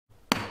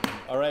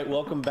All right,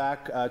 welcome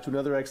back to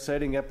another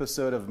exciting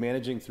episode of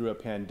Managing Through a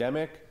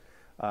Pandemic,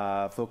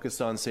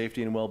 focused on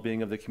safety and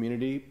well-being of the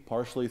community,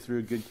 partially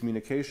through good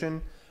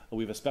communication.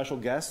 We have a special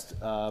guest,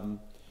 the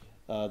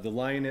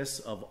lioness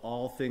of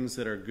all things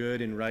that are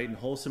good and right and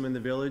wholesome in the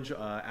village,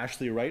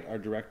 Ashley Wright, our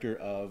Director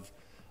of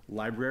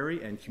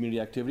Library and Community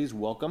Activities.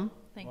 Welcome.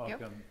 Thank you.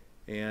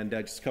 And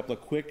just a couple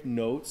of quick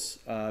notes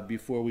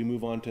before we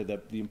move on to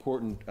the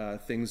important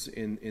things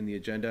in the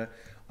agenda.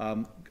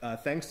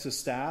 Thanks to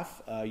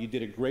staff. You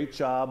did a great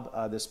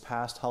job this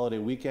past holiday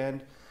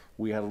weekend.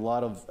 We had a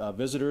lot of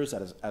visitors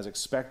as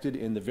expected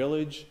in the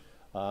village,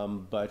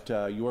 but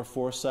your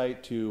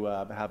foresight to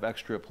have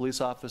extra police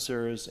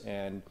officers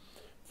and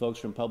folks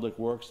from Public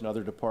Works and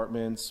other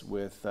departments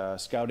with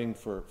scouting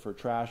for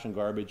trash and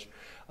garbage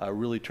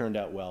really turned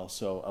out well.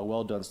 So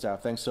well done,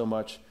 staff. Thanks so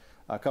much.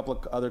 A couple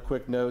of other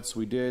quick notes.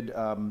 We did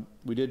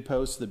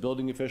post the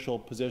building official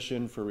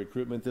position for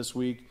recruitment this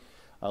week.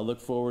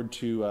 Look forward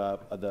to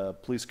the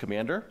police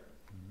commander,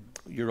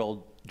 your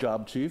old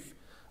job chief,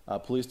 a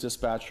police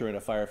dispatcher, and a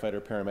firefighter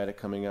paramedic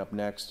coming up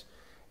next.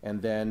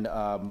 And then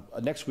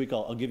next week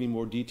I'll give you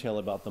more detail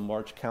about the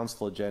March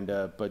Council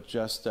agenda, but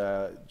just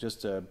a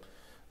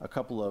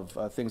couple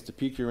of things to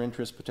pique your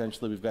interest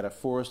potentially. We've got a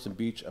forest and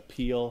beach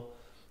appeal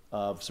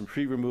of some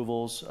tree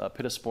removals,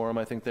 pittosporum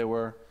I think they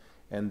were,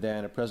 and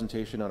then a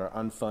presentation on our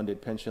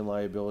unfunded pension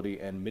liability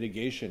and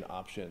mitigation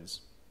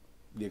options.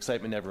 The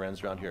excitement never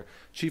ends around here.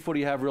 Chief, what do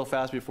you have real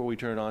fast before we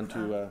turn on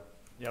to...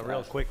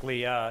 real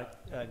quickly.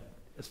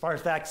 As far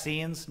as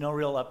vaccines, no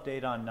real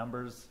update on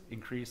numbers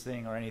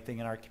increasing or anything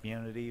in our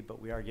community,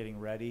 but we are getting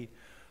ready.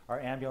 Our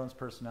ambulance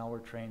personnel were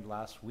trained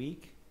last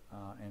week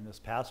and this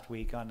past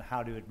week on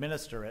how to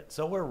administer it.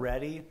 So we're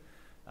ready.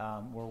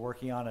 We're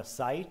working on a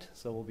site,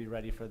 so we'll be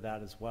ready for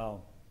that as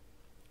well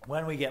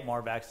when we get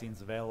more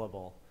vaccines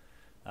available.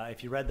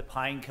 If you read the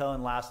Pine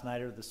Cone last night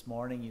or this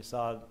morning, you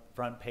saw a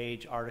front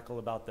page article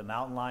about the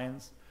mountain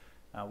lions.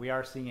 We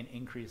are seeing an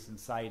increase in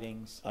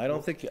sightings. I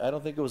don't think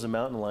it was a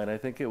mountain lion. I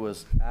think it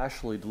was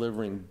Ashley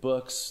delivering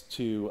books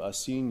to a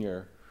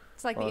senior.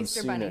 It's like the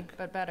Easter Bunny,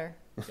 but better.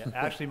 Yeah,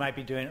 Ashley might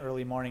be doing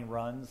early morning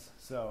runs,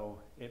 so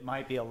it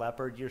might be a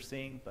leopard you're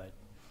seeing, but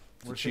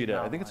we're cheetah.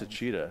 I think it's a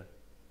cheetah.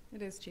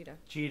 It is cheetah.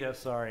 Cheetah,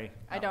 sorry.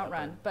 I don't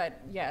run, but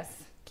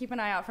yes. Keep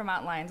an eye out for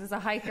mountain lions. As a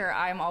hiker,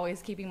 I'm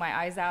always keeping my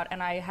eyes out,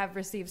 and I have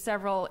received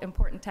several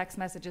important text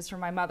messages from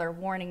my mother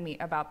warning me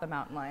about the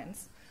mountain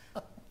lions.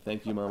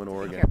 Thank you, Mom in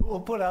Oregon. We'll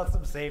put out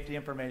some safety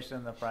information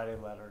in the Friday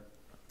letter.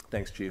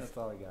 Thanks, Chief. That's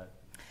all I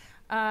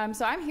got.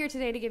 So I'm here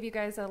today to give you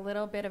guys a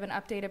little bit of an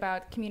update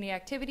about community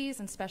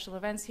activities and special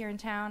events here in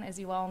town. As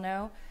you all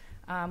know,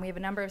 we have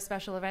a number of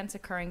special events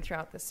occurring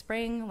throughout the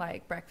spring,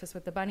 like Breakfast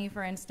with the Bunny,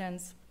 for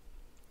instance,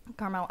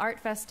 Carmel Art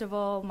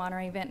Festival,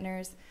 Monterey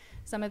Vintners.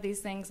 Some of these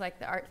things, like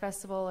the Art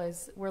Festival,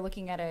 we're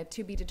looking at a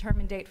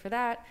to-be-determined date for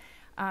that.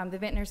 The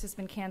Vintners has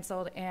been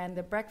canceled, and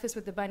the Breakfast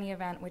with the Bunny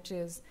event, which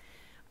is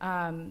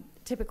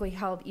typically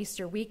held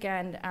Easter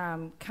weekend,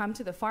 come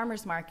to the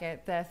farmers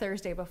market the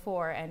Thursday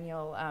before, and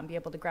you'll be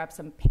able to grab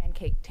some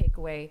pancake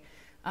takeaway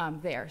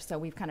there. So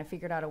we've kind of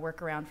figured out a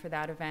workaround for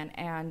that event,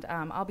 and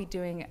I'll be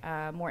doing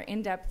a more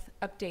in-depth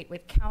update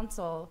with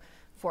council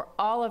for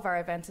all of our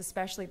events,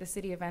 especially the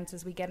city events,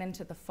 as we get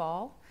into the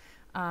fall.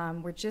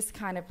 We're just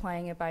kind of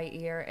playing it by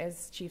ear.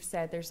 As Chief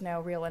said, there's no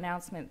real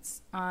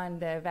announcements on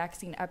the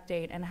vaccine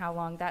update and how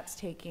long that's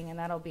taking, and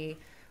that'll be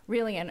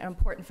really an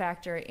important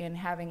factor in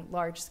having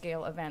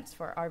large-scale events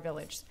for our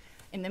village.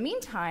 In the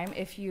meantime,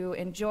 if you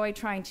enjoy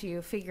trying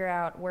to figure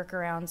out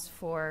workarounds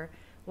for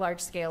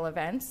large-scale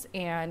events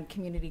and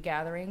community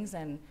gatherings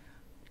and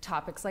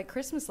topics like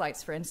Christmas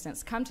lights, for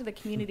instance, come to the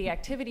Community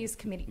Activities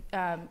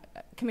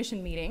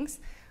Commission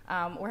meetings.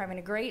 We're having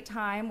a great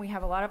time. We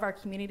have a lot of our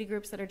community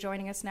groups that are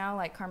joining us now,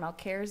 like Carmel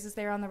Cares is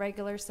there on the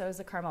regular, so is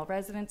the Carmel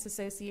Residents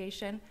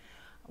Association.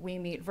 We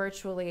meet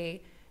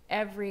virtually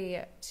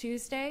every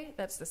Tuesday.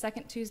 That's the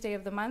second Tuesday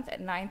of the month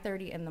at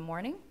 9:30 in the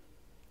morning.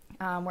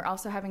 We're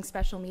also having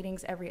special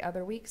meetings every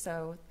other week,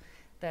 so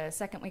the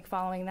second week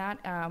following that,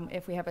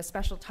 if we have a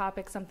special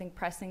topic, something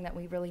pressing that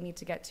we really need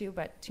to get to,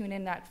 but tune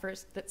in that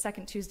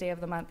second Tuesday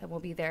of the month and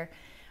we'll be there.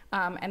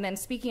 And then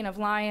speaking of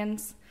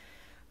Lions,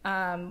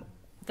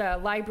 the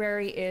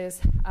library is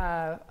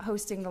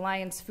hosting the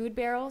Lions Food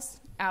Barrels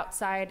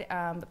outside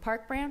the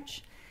park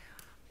branch.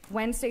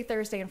 Wednesday,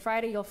 Thursday, and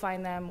Friday, you'll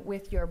find them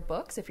with your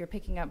books. If you're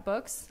picking up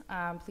books,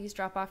 please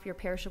drop off your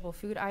perishable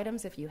food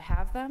items if you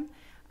have them.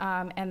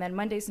 And then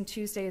Mondays and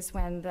Tuesdays,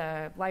 when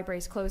the library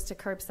is closed to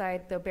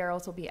curbside, the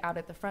barrels will be out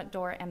at the front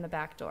door and the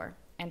back door.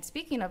 And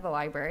speaking of the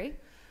library,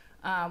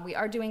 we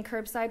are doing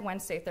curbside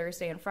Wednesday,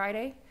 Thursday, and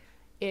Friday.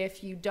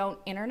 If you don't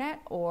internet,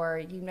 or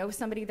you know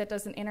somebody that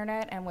does an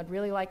internet and would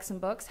really like some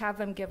books, have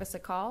them give us a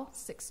call,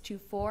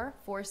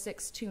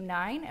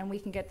 624-4629, and we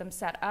can get them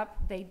set up.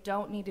 They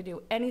don't need to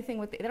do anything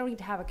with it. They don't need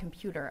to have a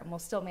computer, and we'll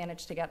still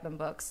manage to get them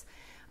books.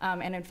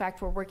 And in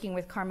fact, we're working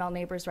with Carmel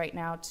Neighbors right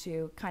now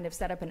to kind of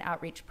set up an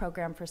outreach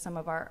program for some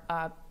of our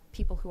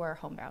people who are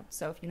homebound.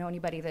 So if you know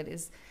anybody that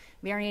is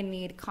very in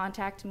need,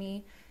 contact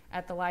me.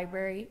 at the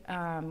library,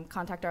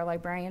 contact our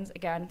librarians,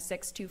 again,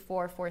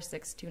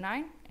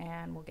 624-4629,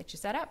 and we'll get you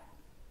set up.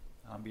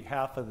 On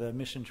behalf of the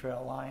Mission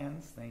Trail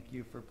Lions, thank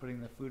you for putting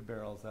the food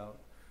barrels out.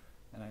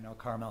 And I know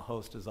Carmel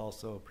Host is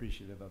also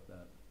appreciative of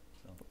that.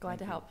 So, Glad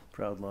to help.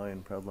 Proud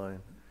lion, proud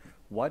lion.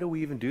 Why do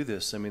we even do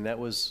this? I mean, that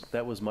was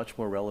much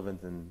more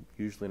relevant than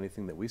usually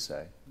anything that we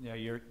say. Yeah,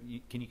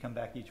 can you come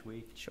back each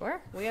week?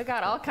 Sure. We have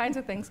got all kinds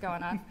of things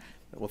going on.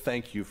 Well,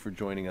 thank you for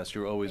joining us.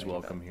 You're always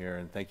welcome here,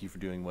 and thank you for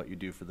doing what you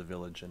do for the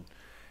village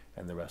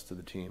and the rest of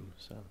the team.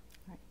 So, All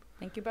right.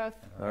 Thank you both.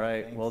 all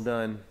right, thanks. well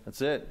done.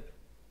 That's it.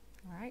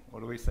 All right. What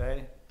do we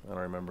say? I don't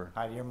remember.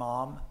 Hi to your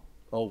mom,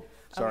 Oh,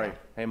 sorry. yeah.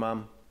 Hey,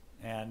 Mom.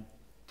 and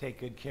take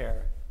good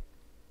care.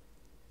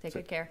 Take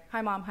good care.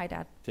 Hi, Mom. Hi,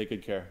 Dad. Take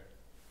good care.